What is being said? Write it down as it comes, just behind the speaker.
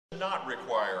not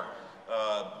require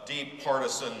deep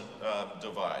partisan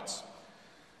divides.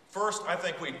 First, I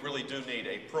think we really do need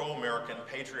a pro-American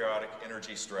patriotic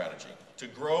energy strategy. To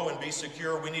grow and be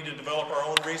secure, we need to develop our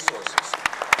own resources.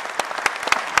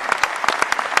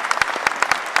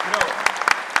 You know,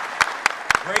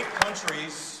 great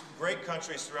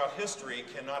countries throughout history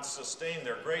cannot sustain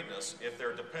their greatness if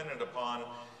they're dependent upon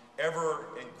ever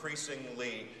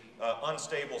increasingly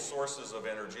unstable sources of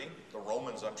energy. The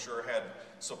Romans, I'm sure, had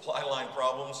supply line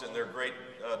problems in their great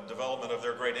development of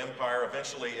their great empire.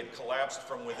 Eventually, it collapsed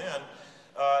from within.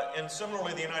 And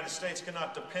similarly, the United States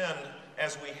cannot depend,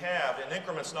 as we have, in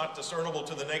increments not discernible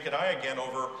to the naked eye again,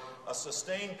 over a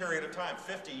sustained period of time.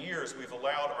 50 years, we've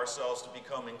allowed ourselves to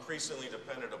become increasingly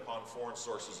dependent upon foreign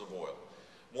sources of oil.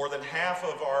 More than half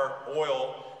of our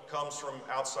oil comes from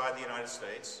outside the United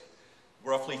States.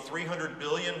 Roughly $300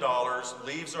 billion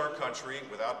leaves our country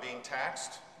without being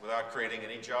taxed, without creating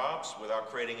any jobs, without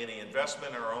creating any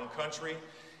investment in our own country.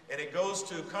 And it goes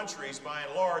to countries, by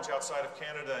and large, outside of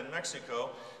Canada and Mexico,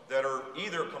 that are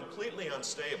either completely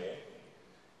unstable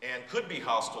and could be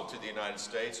hostile to the United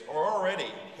States, or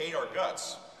already hate our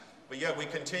guts. But yet we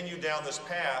continue down this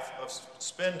path of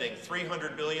spending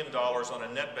 $300 billion on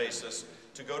a net basis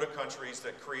to go to countries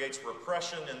that creates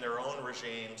repression in their own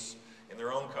regimes, in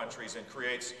their own countries, and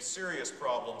creates serious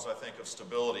problems, I think, of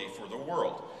stability for the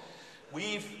world.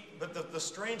 But the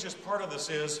strangest part of this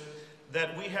is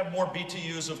that we have more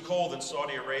BTUs of coal than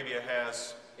Saudi Arabia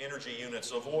has energy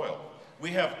units of oil. We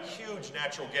have huge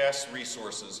natural gas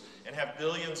resources and have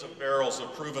billions of barrels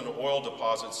of proven oil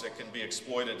deposits that can be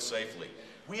exploited safely.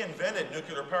 We invented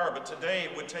nuclear power, but today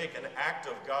it would take an act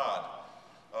of God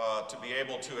to be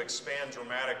able to expand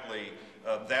dramatically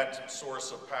that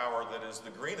source of power that is the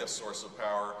greenest source of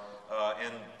power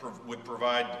and would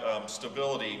provide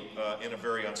stability in a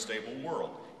very unstable world.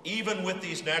 Even with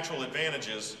these natural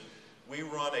advantages, we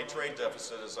run a trade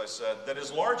deficit, as I said, that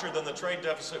is larger than the trade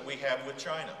deficit we have with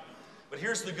China. But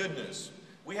here's the good news.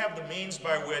 We have the means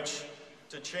by which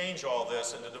to change all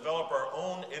this and to develop our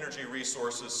own energy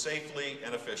resources safely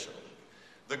and efficiently.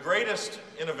 The greatest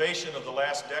innovation of the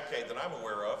last decade that I'm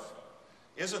aware of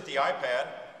isn't the iPad,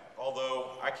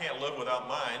 although I can't live without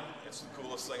mine. It's the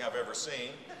coolest thing I've ever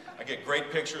seen. I get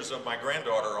great pictures of my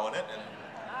granddaughter on it, and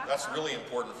that's really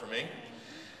important for me.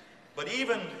 But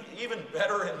even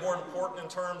better and more important in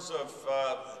terms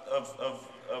of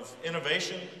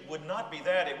innovation would not be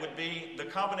that. It would be the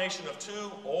combination of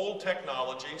two old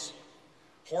technologies,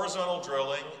 horizontal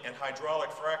drilling and hydraulic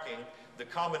fracking, the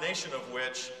combination of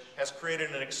which has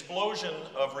created an explosion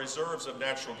of reserves of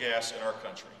natural gas in our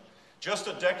country. Just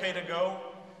a decade ago,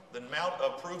 the amount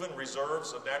of proven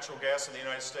reserves of natural gas in the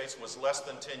United States was less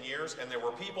than 10 years, and there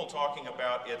were people talking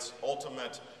about its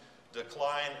ultimate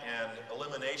decline and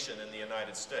elimination in the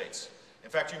United States. In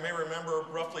fact, you may remember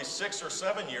roughly 6 or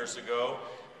 7 years ago,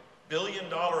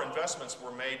 billion-dollar investments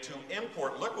were made to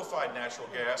import liquefied natural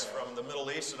gas from the Middle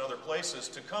East and other places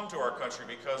to come to our country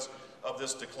because of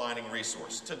this declining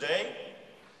resource. Today,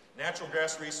 natural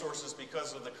gas resources,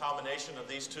 because of the combination of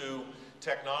these two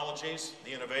technologies,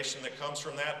 the innovation that comes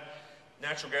from that,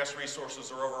 natural gas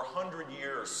resources are over 100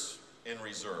 years in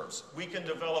reserves. We can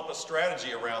develop a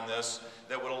strategy around this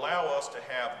that would allow us to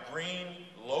have green,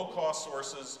 low-cost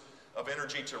sources of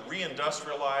energy to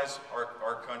reindustrialize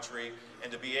our country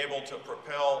and to be able to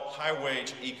propel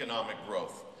high-wage economic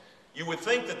growth. You would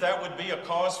think that that would be a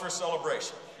cause for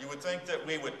celebration. You would think that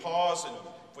we would pause, and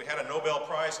if we had a Nobel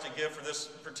Prize to give for this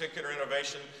particular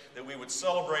innovation, that we would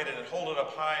celebrate it and hold it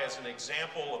up high as an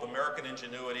example of American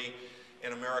ingenuity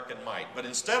and American might. But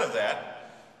instead of that,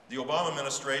 the Obama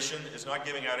administration is not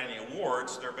giving out any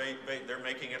awards. They're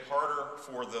making it harder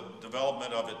for the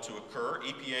development of it to occur.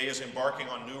 EPA is embarking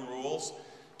on new rules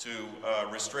to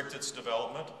restrict its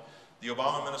development. The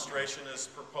Obama administration is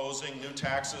proposing new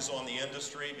taxes on the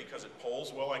industry because it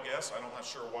polls well, I guess. I'm not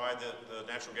sure why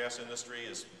the natural gas industry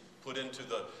is put into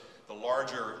the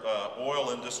larger oil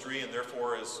industry and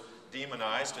therefore is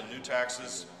demonized, and new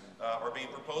taxes are being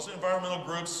proposed. Environmental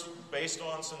groups, based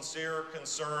on sincere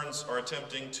concerns, are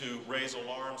attempting to raise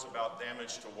alarms about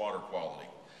damage to water quality.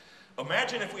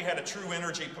 Imagine if we had a true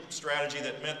energy strategy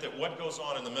that meant that what goes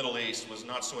on in the Middle East was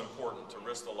not so important to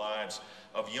risk the lives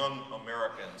of young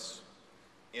Americans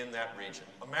in that region.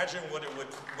 Imagine what it would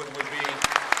be.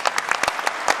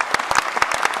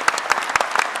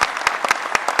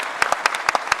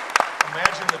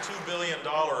 Imagine the $2 billion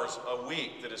a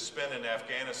week that is spent in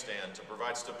Afghanistan to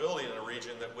provide stability in a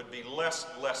region that would be less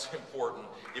important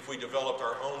if we developed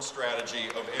our own strategy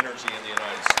of energy in the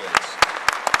United States.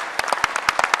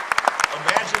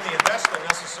 Imagine the investment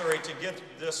necessary to get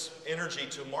this energy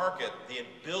to market, the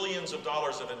billions of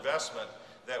dollars of investment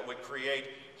that would create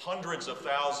hundreds of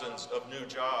thousands of new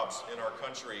jobs in our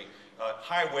country,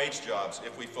 high-wage jobs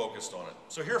if we focused on it.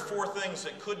 So here are 4 things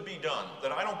that could be done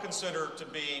that I don't consider to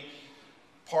be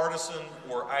partisan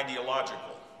or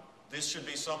ideological. This should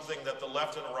be something that the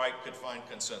left and the right could find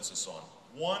consensus on.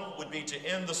 One would be to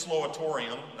end the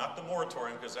slowatorium, not the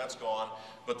moratorium because that's gone,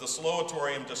 but the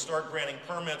slowatorium to start granting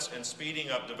permits and speeding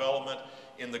up development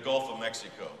in the Gulf of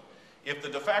Mexico. If the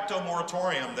de facto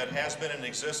moratorium that has been in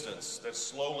existence, that's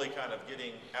slowly kind of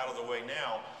getting out of the way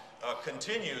now,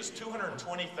 continues,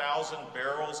 220,000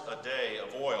 barrels a day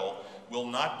of oil will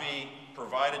not be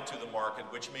provided to the market,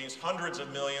 which means hundreds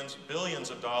of millions, billions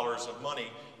of dollars of money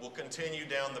will continue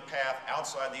down the path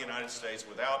outside the United States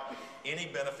without any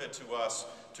benefit to us,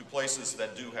 to places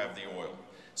that do have the oil.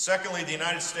 Secondly, the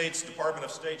United States Department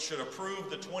of State should approve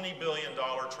the $20 billion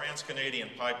Trans-Canadian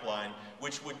pipeline,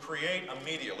 which would create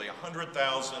immediately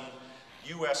 100,000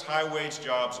 U.S. high-wage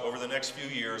jobs over the next few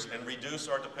years and reduce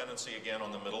our dependency again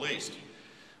on the Middle East.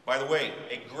 By the way,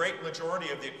 a great majority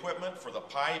of the equipment for the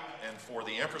pipe and for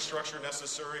the infrastructure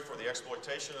necessary for the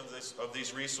exploitation of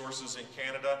these resources in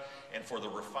Canada and for the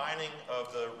refining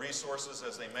of the resources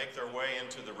as they make their way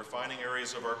into the refining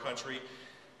areas of our country,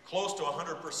 close to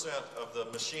 100% of the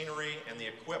machinery and the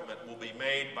equipment will be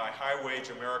made by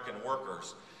high-wage American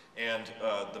workers. And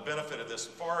the benefit of this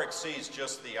far exceeds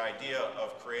just the idea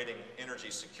of creating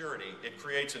energy security. It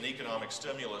creates an economic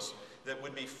stimulus that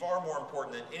would be far more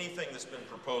important than anything that's been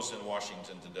proposed in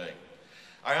Washington today.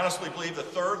 I honestly believe the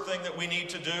third thing that we need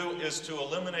to do is to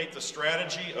eliminate the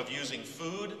strategy of using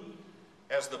food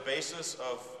as the basis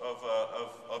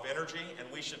of energy, and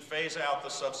we should phase out the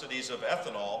subsidies of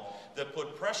ethanol that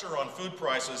put pressure on food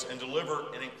prices and deliver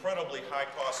an incredibly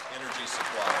high-cost energy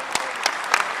supply.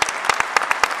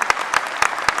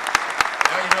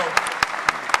 Now, you know,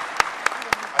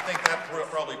 I think that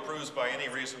probably proves by any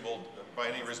reasonable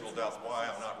doubt why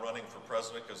I'm not running for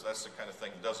president, because that's the kind of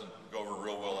thing that doesn't go over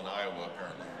real well in Iowa,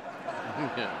 apparently.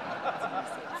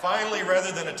 Finally,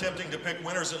 rather than attempting to pick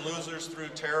winners and losers through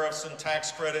tariffs and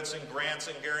tax credits and grants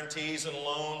and guarantees and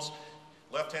loans,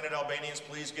 left-handed Albanians,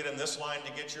 please get in this line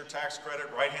to get your tax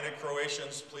credit. Right-handed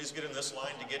Croatians, please get in this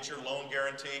line to get your loan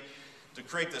guarantee. To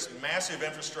create this massive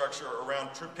infrastructure around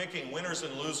picking winners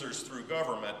and losers through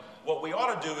government, what we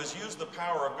ought to do is use the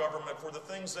power of government for the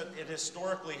things that it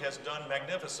historically has done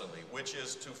magnificently, which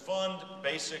is to fund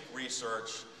basic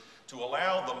research, to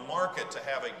allow the market to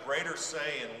have a greater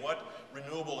say in what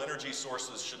renewable energy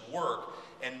sources should work,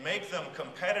 and make them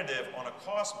competitive on a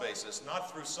cost basis,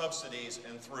 not through subsidies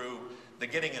and through the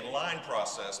getting in line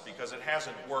process, because it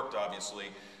hasn't worked, obviously,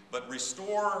 but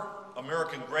restore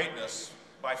American greatness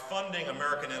by funding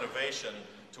American innovation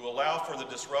to allow for the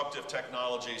disruptive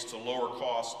technologies to lower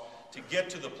costs to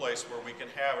get to the place where we can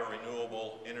have a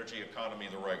renewable energy economy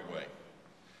the right way.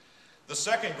 The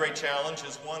second great challenge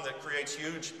is one that creates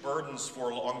huge burdens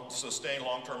for sustained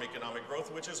long-term economic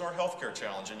growth, which is our healthcare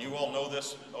challenge, and you all know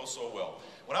this oh so well.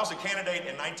 When I was a candidate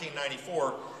in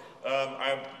 1994,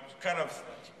 I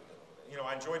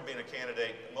enjoyed being a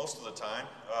candidate most of the time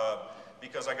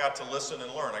because I got to listen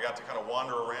and learn. I got to kind of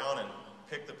wander around and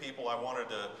pick the people I wanted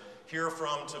to hear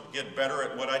from to get better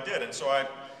at what I did. And so I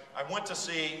went to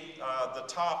see the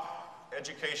top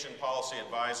education policy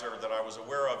advisor that I was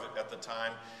aware of at the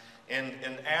time and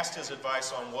asked his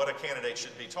advice on what a candidate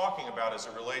should be talking about as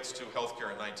it relates to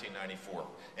healthcare in 1994.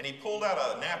 And he pulled out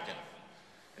a napkin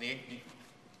and he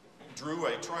drew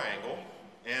a triangle,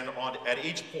 and at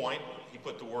each point he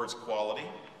put the words quality,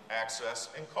 access,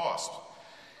 and cost.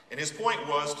 And his point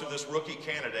was to this rookie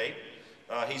candidate,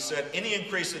 he said any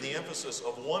increase in the emphasis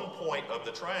of one point of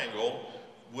the triangle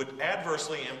would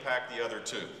adversely impact the other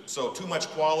two. So too much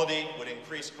quality would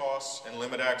increase costs and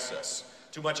limit access.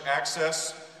 Too much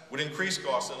access would increase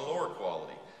costs and lower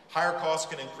quality. Higher costs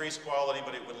can increase quality,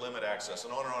 but it would limit access,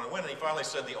 and on it went. And he finally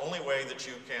said the only way that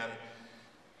you can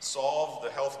solve the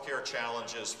healthcare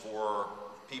challenges for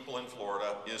people in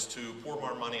Florida is to pour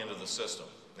more money into the system.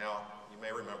 Now, you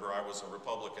may remember I was a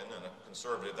Republican and a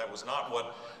conservative. That was not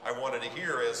what I wanted to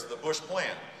hear as the Bush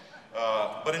plan.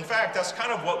 But in fact, that's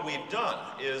kind of what we've done,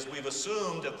 is we've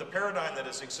assumed that the paradigm that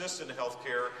has existed in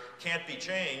healthcare can't be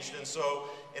changed. And so,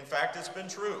 in fact, it's been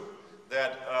true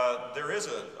that there is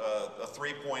a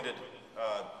three-pointed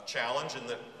challenge, and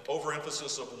that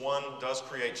overemphasis of one does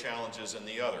create challenges in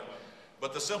the other.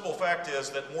 But the simple fact is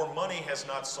that more money has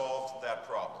not solved that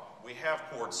problem. We have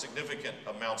poured significant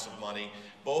amounts of money,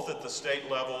 both at the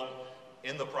state level,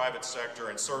 in the private sector,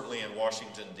 and certainly in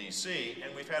Washington, D.C.,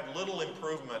 and we've had little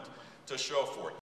improvement to show for it.